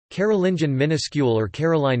Carolingian minuscule or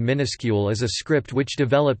Caroline minuscule is a script which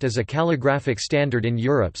developed as a calligraphic standard in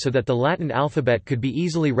Europe so that the Latin alphabet could be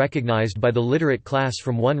easily recognized by the literate class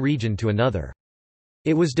from one region to another.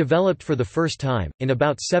 It was developed for the first time, in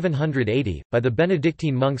about 780, by the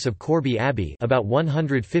Benedictine monks of Corbie Abbey about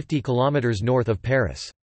 150 km north of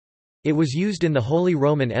Paris. It was used in the Holy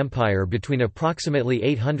Roman Empire between approximately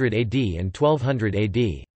 800 AD and 1200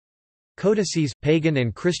 AD. Codices, pagan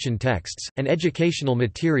and Christian texts, and educational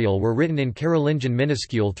material were written in Carolingian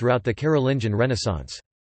minuscule throughout the Carolingian Renaissance.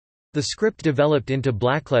 The script developed into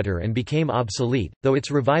blackletter and became obsolete, though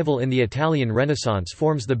its revival in the Italian Renaissance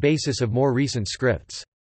forms the basis of more recent scripts.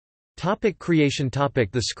 Creation.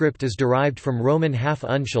 The script is derived from Roman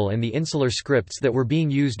half-uncial and the insular scripts that were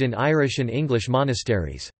being used in Irish and English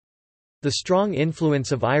monasteries. The strong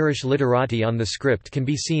influence of Irish literati on the script can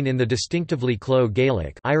be seen in the distinctively Clo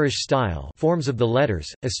Gaelic Irish style forms of the letters,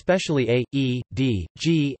 especially A, E, D,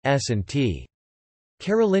 G, S and T.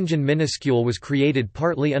 Carolingian minuscule was created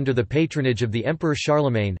partly under the patronage of the Emperor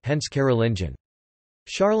Charlemagne, hence Carolingian.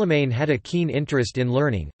 Charlemagne had a keen interest in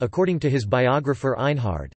learning, according to his biographer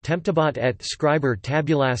Einhard, temptabat et scriber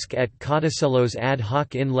tabulasque et codicellos ad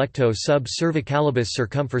hoc in lecto sub cervicalibus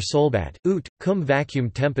circumfer solbat, ut, cum vacuum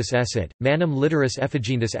tempus esset, manum literis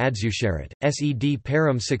effigendus adsucerit, sed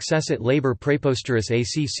parum successit labor preposterus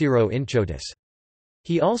ac ciro inchotus.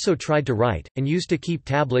 He also tried to write, and used to keep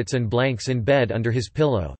tablets and blanks in bed under his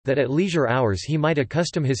pillow, that at leisure hours he might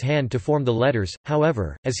accustom his hand to form the letters.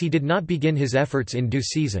 However, as he did not begin his efforts in due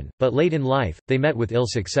season, but late in life, they met with ill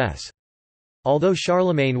success. Although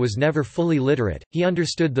Charlemagne was never fully literate, he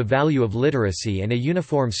understood the value of literacy and a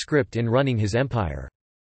uniform script in running his empire.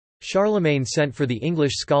 Charlemagne sent for the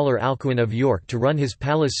English scholar Alcuin of York to run his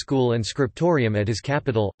palace school and scriptorium at his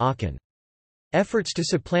capital, Aachen. Efforts to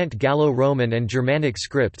supplant Gallo-Roman and Germanic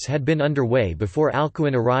scripts had been underway before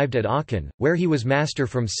Alcuin arrived at Aachen, where he was master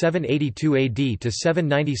from 782 AD to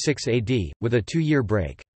 796 AD, with a 2-year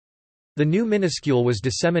break. The new minuscule was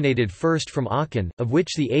disseminated first from Aachen, of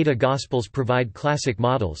which the Ada Gospels provide classic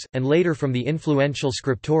models, and later from the influential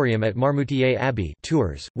scriptorium at Marmoutier Abbey,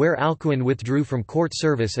 Tours, where Alcuin withdrew from court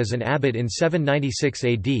service as an abbot in 796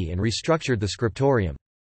 AD and restructured the scriptorium.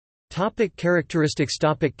 Characteristics.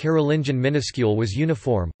 Carolingian minuscule was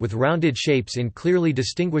uniform, with rounded shapes in clearly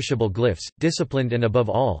distinguishable glyphs, disciplined and above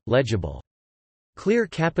all, legible. Clear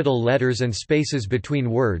capital letters and spaces between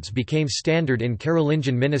words became standard in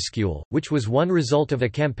Carolingian minuscule, which was one result of a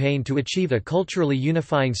campaign to achieve a culturally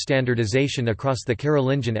unifying standardization across the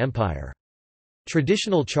Carolingian Empire.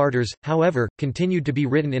 Traditional charters, however, continued to be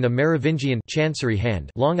written in a Merovingian chancery hand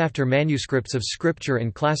long after manuscripts of scripture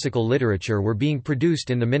and classical literature were being produced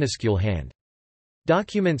in the minuscule hand.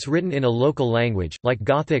 Documents written in a local language, like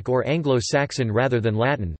Gothic or Anglo-Saxon rather than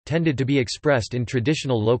Latin, tended to be expressed in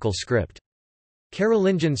traditional local script.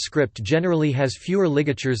 Carolingian script generally has fewer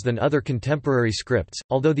ligatures than other contemporary scripts,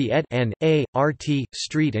 although the ed, n, a, rt,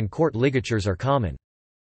 street and court ligatures are common.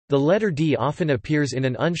 The letter D often appears in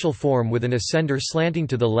an uncial form with an ascender slanting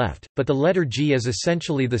to the left, but the letter G is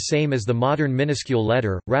essentially the same as the modern minuscule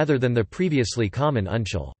letter, rather than the previously common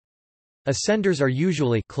uncial. Ascenders are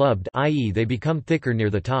usually clubbed, i.e. they become thicker near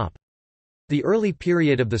the top. The early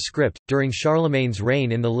period of the script, during Charlemagne's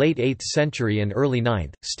reign in the late 8th century and early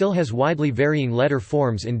 9th, still has widely varying letter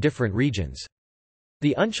forms in different regions.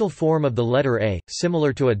 The uncial form of the letter A,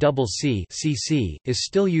 similar to a double C, CC, is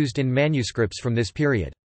still used in manuscripts from this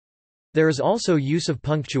period. There is also use of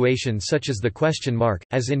punctuation such as the question mark,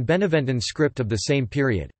 as in Beneventan script of the same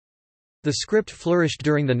period. The script flourished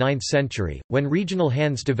during the 9th century, when regional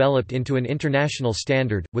hands developed into an international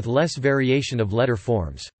standard, with less variation of letter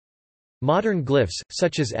forms. Modern glyphs,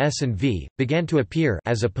 such as S and V, began to appear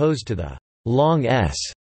as opposed to the long S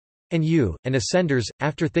and U, and ascenders,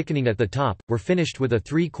 after thickening at the top, were finished with a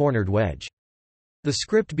 3-cornered wedge. The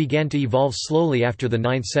script began to evolve slowly after the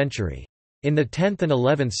 9th century. In the 10th and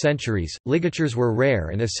 11th centuries, ligatures were rare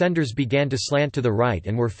and ascenders began to slant to the right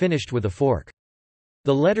and were finished with a fork.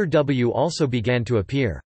 The letter W also began to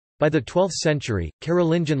appear. By the 12th century,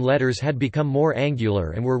 Carolingian letters had become more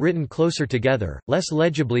angular and were written closer together, less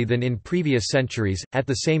legibly than in previous centuries. At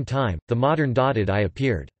the same time, the modern dotted I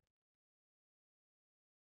appeared.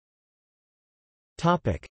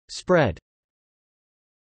 Spread.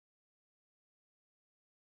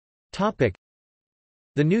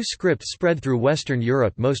 The new script spread through Western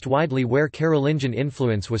Europe most widely where Carolingian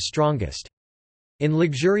influence was strongest. In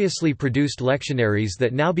luxuriously produced lectionaries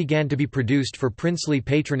that now began to be produced for princely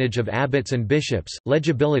patronage of abbots and bishops,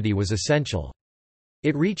 legibility was essential.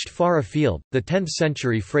 It reached far afield. The 10th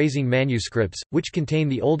century phrasing manuscripts, which contain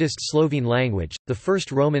the oldest Slovene language, the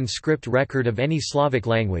first Roman script record of any Slavic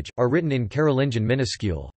language, are written in Carolingian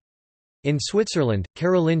minuscule. In Switzerland,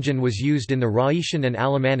 Carolingian was used in the Rhaetian and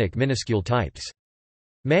Alemannic minuscule types.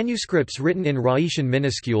 Manuscripts written in Rhaetian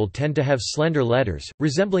minuscule tend to have slender letters,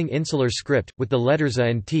 resembling insular script, with the letters A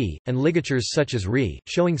and T, and ligatures such as Re,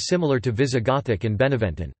 showing similar to Visigothic and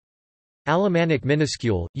Beneventan. Alemannic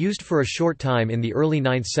minuscule, used for a short time in the early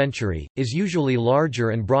 9th century, is usually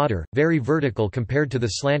larger and broader, very vertical compared to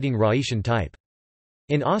the slanting Rhaetian type.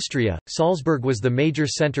 In Austria, Salzburg was the major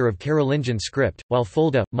centre of Carolingian script, while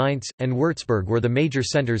Fulda, Mainz, and Würzburg were the major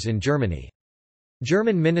centres in Germany.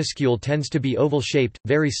 German minuscule tends to be oval-shaped,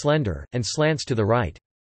 very slender, and slants to the right.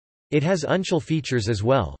 It has uncial features as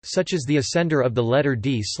well, such as the ascender of the letter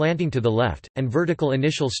D slanting to the left, and vertical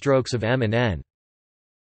initial strokes of M and N.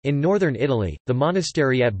 In northern Italy, the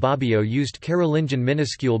monastery at Bobbio used Carolingian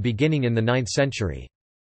minuscule beginning in the 9th century.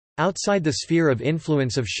 Outside the sphere of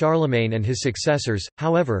influence of Charlemagne and his successors,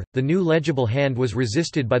 however, the new legible hand was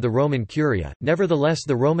resisted by the Roman Curia. Nevertheless,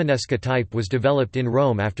 the Romanesque type was developed in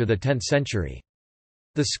Rome after the 10th century.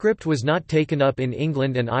 The script was not taken up in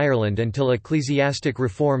England and Ireland until ecclesiastic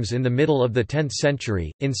reforms in the middle of the 10th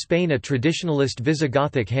century. In Spain, a traditionalist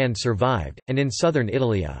Visigothic hand survived, and in southern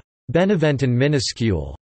Italy, a Beneventan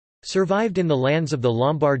minuscule survived in the lands of the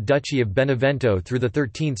Lombard Duchy of Benevento through the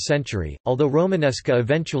 13th century, although Romanesca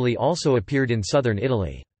eventually also appeared in southern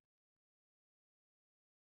Italy.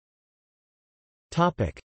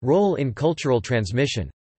 Role in cultural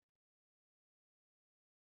transmission.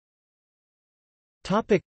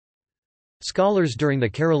 Scholars during the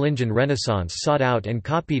Carolingian Renaissance sought out and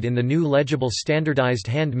copied in the new legible standardized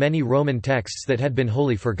hand many Roman texts that had been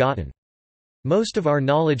wholly forgotten. Most of our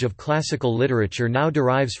knowledge of classical literature now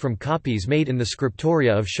derives from copies made in the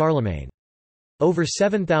scriptoria of Charlemagne. Over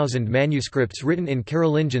 7,000 manuscripts written in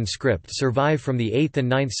Carolingian script survive from the 8th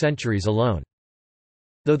and 9th centuries alone.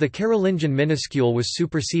 Though the Carolingian minuscule was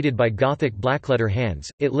superseded by Gothic blackletter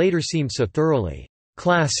hands, it later seemed so thoroughly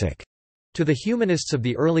classic to the humanists of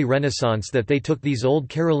the early Renaissance that they took these old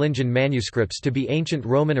Carolingian manuscripts to be ancient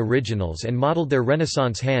Roman originals and modeled their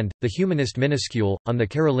Renaissance hand, the humanist minuscule, on the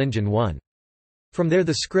Carolingian one. From there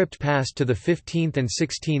the script passed to the 15th and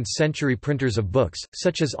 16th century printers of books,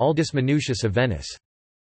 such as Aldus Manutius of Venice.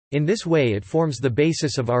 In this way it forms the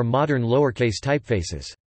basis of our modern lowercase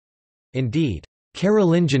typefaces. Indeed,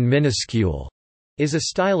 Carolingian minuscule is a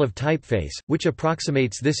style of typeface, which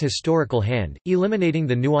approximates this historical hand, eliminating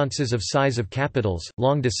the nuances of size of capitals,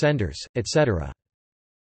 long descenders, etc.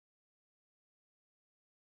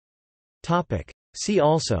 See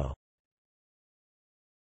also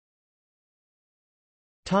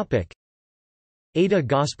Ada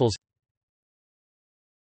Gospels.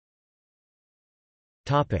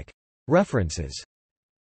 References.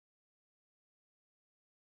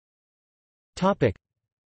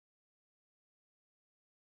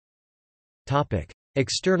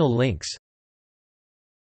 External links.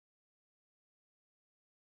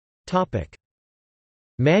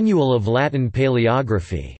 Manual of Latin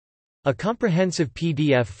Paleography, a comprehensive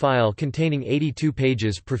PDF file containing 82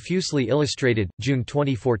 pages profusely illustrated, June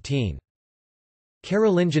 2014.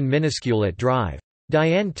 Carolingian minuscule at Drive.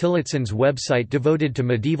 Diane Tillotson's website devoted to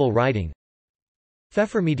medieval writing.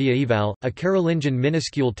 Pfeffermediaeval, a Carolingian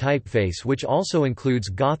minuscule typeface which also includes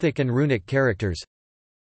Gothic and runic characters.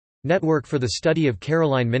 Network for the Study of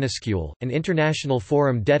Caroline Minuscule, an international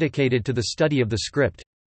forum dedicated to the study of the script.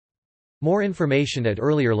 More information at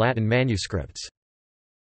earlier Latin manuscripts.